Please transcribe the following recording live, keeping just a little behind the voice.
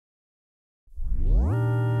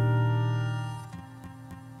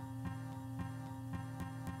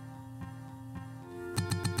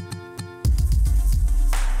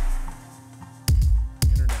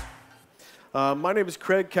My name is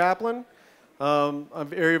Craig Kaplan. I'm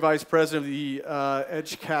Area Vice President of the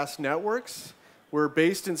EdgeCast Networks. We're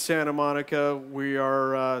based in Santa Monica. We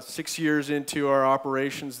are 6 years into our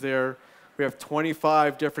operations there. We have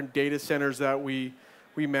 25 different data centers that we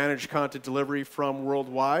manage content delivery from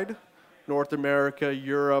worldwide: North America,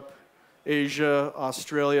 Europe, Asia,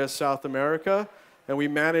 Australia, South America. And we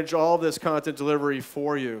manage all this content delivery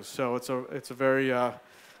for you. So it's a very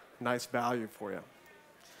nice value for you.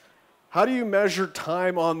 How do you measure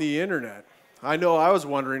time on the internet? I know I was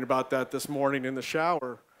wondering about that this morning in the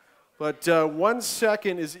shower. But 1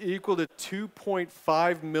 second is equal to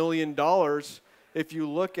 $2.5 million if you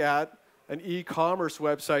look at an e-commerce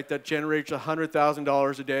website that generates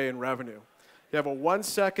 $100,000 a day in revenue. You have a 1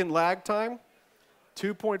 second lag time,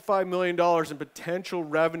 $2.5 million in potential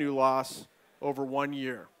revenue loss over 1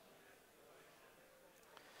 year.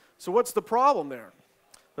 So what's the problem there?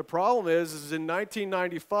 The problem is in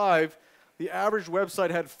 1995, the average website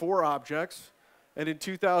had 4 objects, and in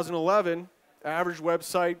 2011, average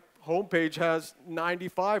website homepage has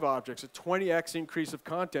 95 objects, a 20x increase of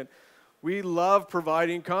content. We love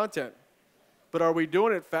providing content, but are we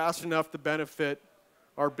doing it fast enough to benefit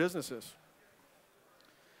our businesses?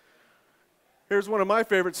 Here's one of my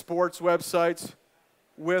favorite sports websites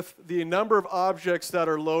with the number of objects that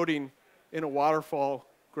are loading in a waterfall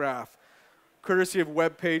graph, courtesy of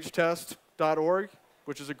webpagetest.org,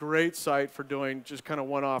 which is a great site for doing just kind of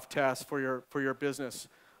one-off tests for your business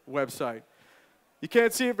website. You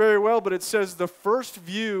can't see it very well, but it says the first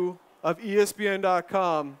view of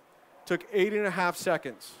ESPN.com took 8.5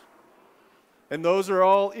 seconds. And those are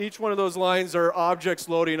all, each one of those lines are objects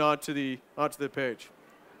loading onto the page.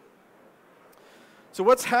 So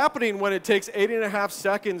what's happening when it takes 8.5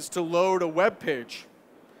 seconds to load a web page?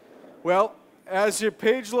 Well, as your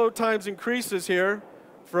page load times increases here,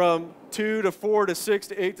 from 2 to 4 to 6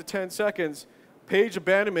 to 8 to 10 seconds, page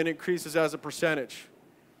abandonment increases as a percentage.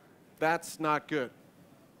 That's not good.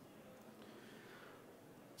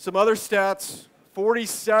 Some other stats: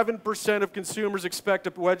 47% of consumers expect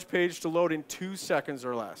a web page to load in 2 seconds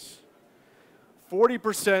or less.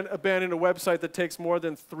 40% abandon a website that takes more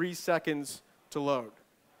than 3 seconds to load.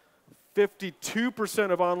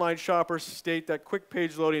 52% of online shoppers state that quick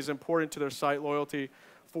page loading is important to their site loyalty.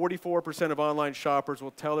 44% of online shoppers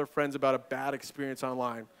will tell their friends about a bad experience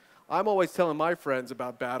online. I'm always telling my friends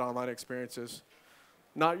about bad online experiences.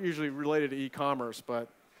 Not usually related to e-commerce, but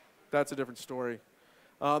that's a different story.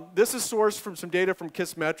 This is sourced from some data from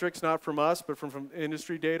Kissmetrics, not from us, but from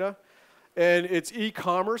industry data. And it's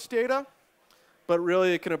e-commerce data, but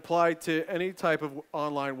really it can apply to any type of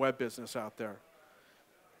online web business out there.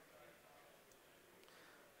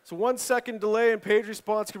 So 1 second delay in page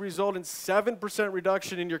response can result in 7%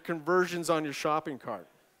 reduction in your conversions on your shopping cart.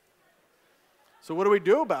 So what do we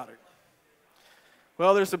do about it?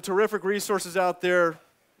 Well, there's some terrific resources out there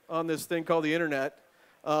on this thing called the internet.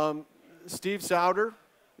 Steve Souter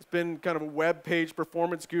has been kind of a web page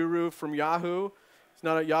performance guru from Yahoo. It's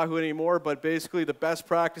not at Yahoo anymore, but basically the best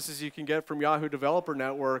practices you can get from Yahoo Developer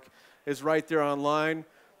Network is right there online.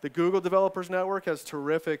 The Google Developers Network has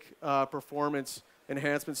terrific performance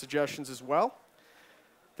enhancement suggestions as well.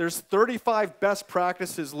 There's 35 best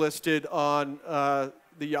practices listed on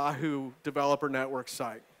the Yahoo Developer Network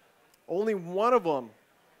site. Only one of them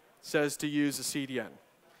says to use a CDN.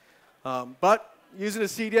 But using a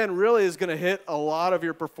CDN really is going to hit a lot of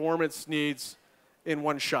your performance needs in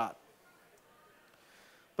one shot.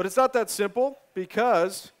 But it's not that simple,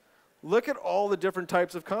 because look at all the different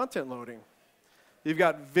types of content loading. You've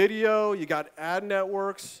got video, you've got ad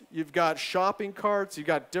networks, you've got shopping carts, you've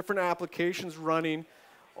got different applications running,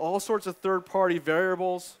 all sorts of third-party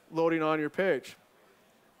variables loading on your page.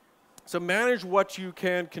 So manage what you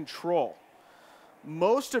can control.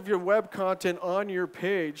 Most of your web content on your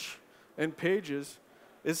page and pages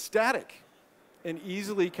is static and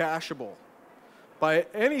easily cacheable by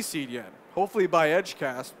any CDN, hopefully by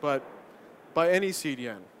EdgeCast, but by any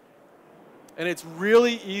CDN. And it's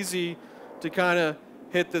really easy to kind of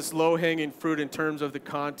hit this low-hanging fruit in terms of the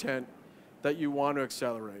content that you want to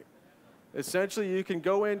accelerate. Essentially, you can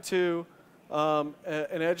go into an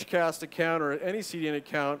EdgeCast account or any CDN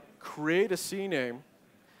account, create a CNAME.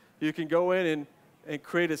 You can go in and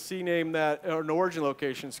create a CNAME that, or an origin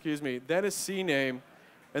location, excuse me, then a CNAME,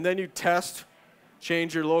 and then you test,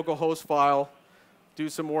 change your local host file, do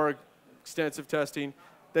some more extensive testing,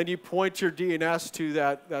 then you point your DNS to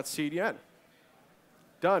that CDN.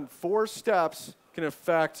 Done. 4 steps can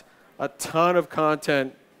affect a ton of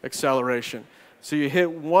content acceleration. So you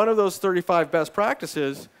hit one of those 35 best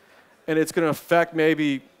practices, and it's going to affect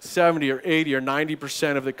maybe 70 or 80 or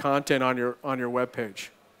 90% of the content on your web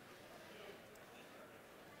page.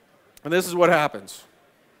 And this is what happens.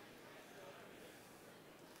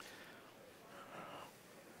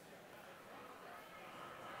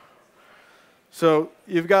 So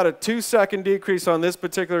you've got a 2-second decrease on this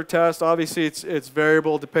particular test. Obviously, it's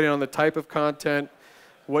variable depending on the type of content,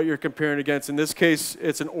 what you're comparing against. In this case,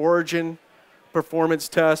 it's an origin performance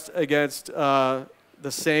test against the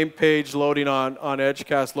same page loading on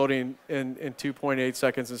Edgecast, loading in 2.8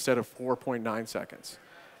 seconds instead of 4.9 seconds.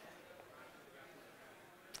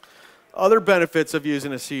 Other benefits of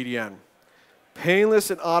using a CDN. Painless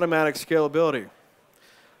and automatic scalability.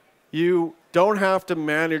 You don't have to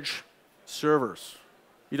manage servers.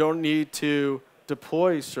 You don't need to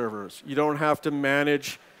deploy servers. You don't have to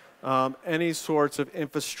manage any sorts of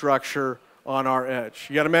infrastructure on our edge.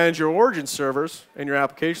 You got to manage your origin servers and your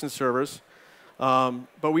application servers,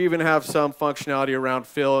 but we even have some functionality around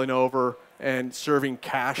failing over and serving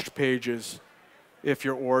cached pages if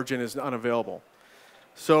your origin is unavailable.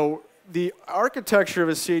 So the architecture of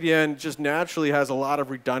a CDN just naturally has a lot of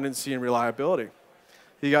redundancy and reliability.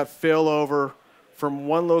 You got failover from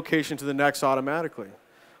one location to the next automatically.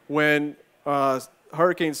 When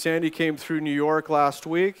Hurricane Sandy came through New York last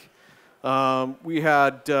week, we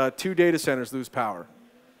had 2 data centers lose power,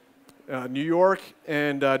 New York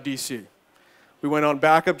and DC. We went on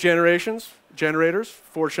backup generators,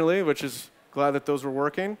 fortunately, which is glad that those were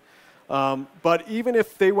working. But even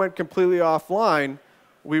if they went completely offline,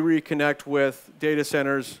 we reconnect with data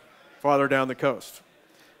centers farther down the coast.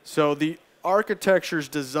 So the architecture is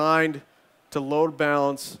designed to load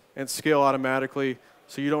balance and scale automatically,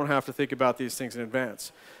 so you don't have to think about these things in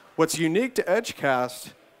advance. What's unique to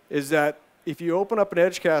Edgecast is that if you open up an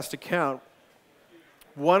Edgecast account,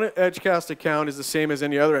 one Edgecast account is the same as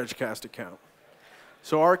any other Edgecast account.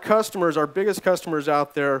 So our customers, our biggest customers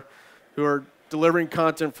out there who are delivering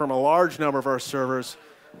content from a large number of our servers,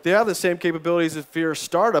 they have the same capabilities if you're a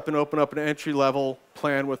startup and open up an entry-level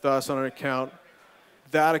plan with us on an account.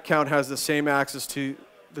 That account has the same access to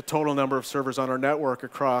the total number of servers on our network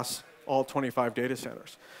across all 25 data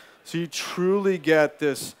centers. So you truly get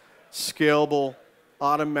this scalable,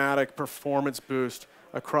 automatic performance boost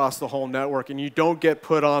across the whole network, and you don't get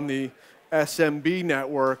put on the SMB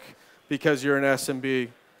network because you're an SMB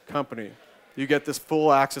company. You get this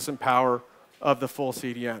full access and power of the full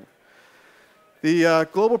CDN. The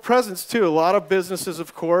global presence, too. A lot of businesses,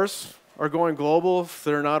 of course, are going global if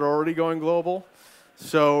they're not already going global.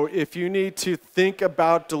 So if you need to think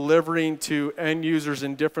about delivering to end users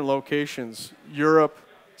in different locations, Europe,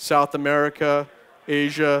 South America,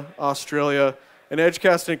 Asia, Australia, an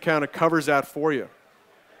Edgecast account covers that for you.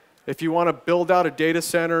 If you want to build out a data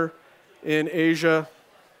center in Asia,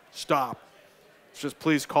 stop. Just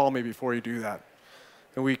please call me before you do that,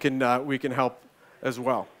 and we can help as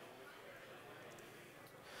well.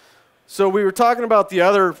 So we were talking about the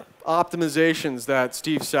other optimizations that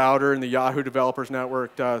Steve Souder and the Yahoo Developers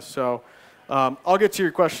Network does. So I'll get to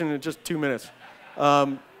your question in just 2 minutes.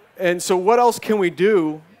 And so what else can we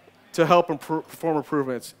do to help perform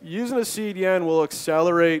improvements? Using a CDN will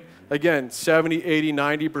accelerate, again, 70, 80,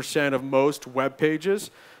 90% of most web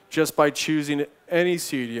pages just by choosing any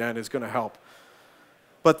CDN is going to help.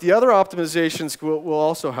 But the other optimizations will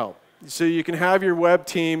also help. So you can have your web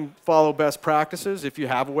team follow best practices if you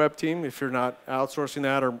have a web team, if you're not outsourcing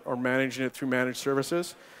that or managing it through managed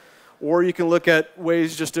services. Or you can look at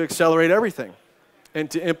ways just to accelerate everything and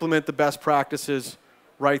to implement the best practices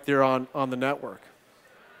right there on the network.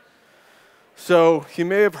 So you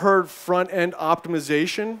may have heard front-end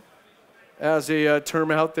optimization as a term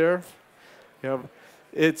out there. You know,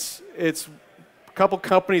 it's a couple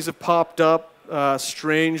companies have popped up,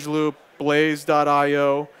 Strangeloop,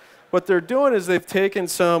 Blaze.io. What they're doing is they've taken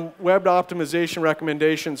some web optimization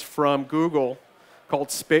recommendations from Google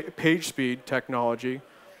called page speed technology,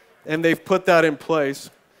 and they've put that in place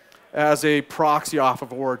as a proxy off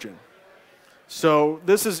of origin. So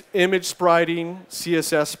this is image spriting,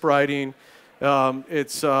 CSS spriting.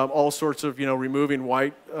 It's all sorts of, removing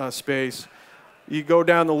white space. You go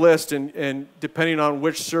down the list, and depending on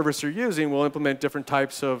which service you're using, we'll implement different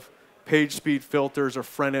types of page speed filters or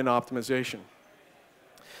front-end optimization.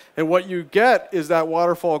 And what you get is that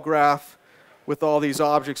waterfall graph with all these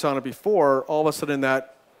objects on it before. All of a sudden,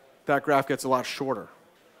 that graph gets a lot shorter,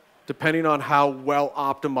 depending on how well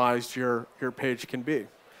optimized your page can be.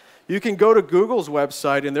 You can go to Google's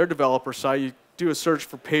website and their developer site. You do a search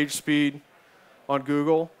for page speed on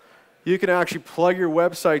Google. You can actually plug your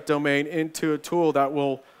website domain into a tool that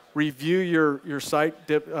will review your site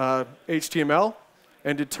HTML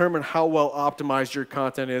and determine how well optimized your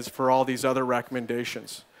content is for all these other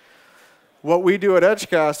recommendations. What we do at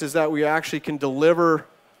Edgecast is that we actually can deliver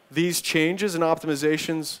these changes and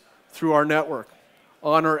optimizations through our network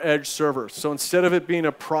on our edge servers. So instead of it being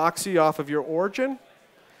a proxy off of your origin,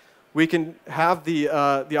 we can have the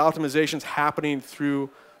optimizations happening through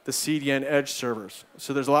the CDN edge servers.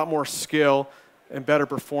 So there's a lot more skill and better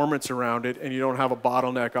performance around it, and you don't have a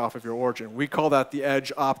bottleneck off of your origin. We call that the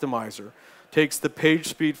edge optimizer. Takes the page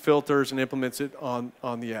speed filters and implements it on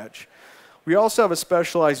the edge. We also have a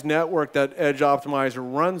specialized network that Edge Optimizer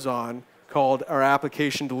runs on called our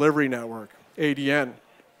Application Delivery Network, ADN.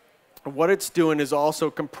 And what it's doing is also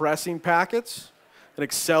compressing packets and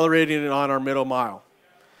accelerating it on our middle mile.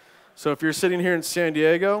 So if you're sitting here in San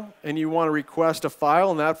Diego and you want to request a file,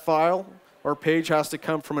 and that file or page has to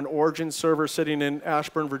come from an origin server sitting in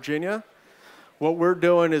Ashburn, Virginia, what we're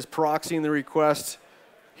doing is proxying the request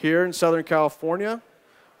here in Southern California.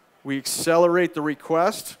 We accelerate the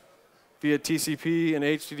request via TCP and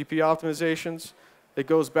HTTP optimizations. It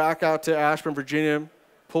goes back out to Ashburn, Virginia,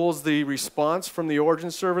 pulls the response from the origin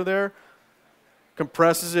server there,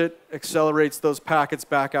 compresses it, accelerates those packets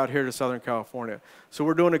back out here to Southern California. So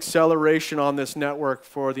we're doing acceleration on this network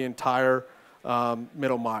for the entire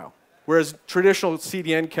middle mile. Whereas traditional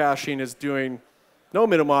CDN caching is doing no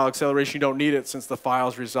middle mile acceleration. You don't need it since the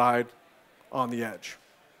files reside on the edge.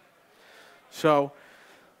 So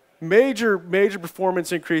major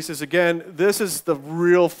performance increases. Again, this is the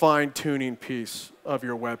real fine-tuning piece of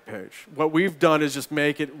your web page. What we've done is just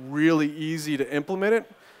make it really easy to implement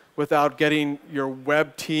it without getting your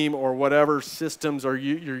web team or whatever systems you're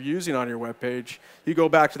using on your web page. You go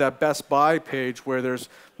back to that Best Buy page where there's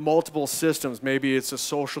multiple systems. Maybe it's a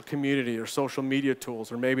social community or social media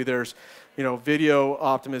tools, or maybe there's video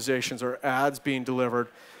optimizations or ads being delivered.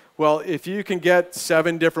 Well, if you can get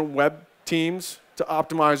 7 different web teams to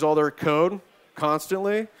optimize all their code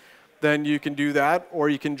constantly, then you can do that, or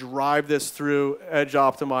you can drive this through Edge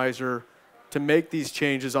Optimizer to make these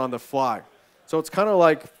changes on the fly. So it's kind of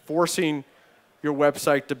like forcing your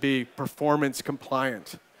website to be performance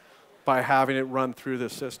compliant by having it run through the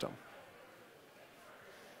system.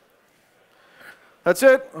 That's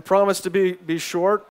it. I promise to be short.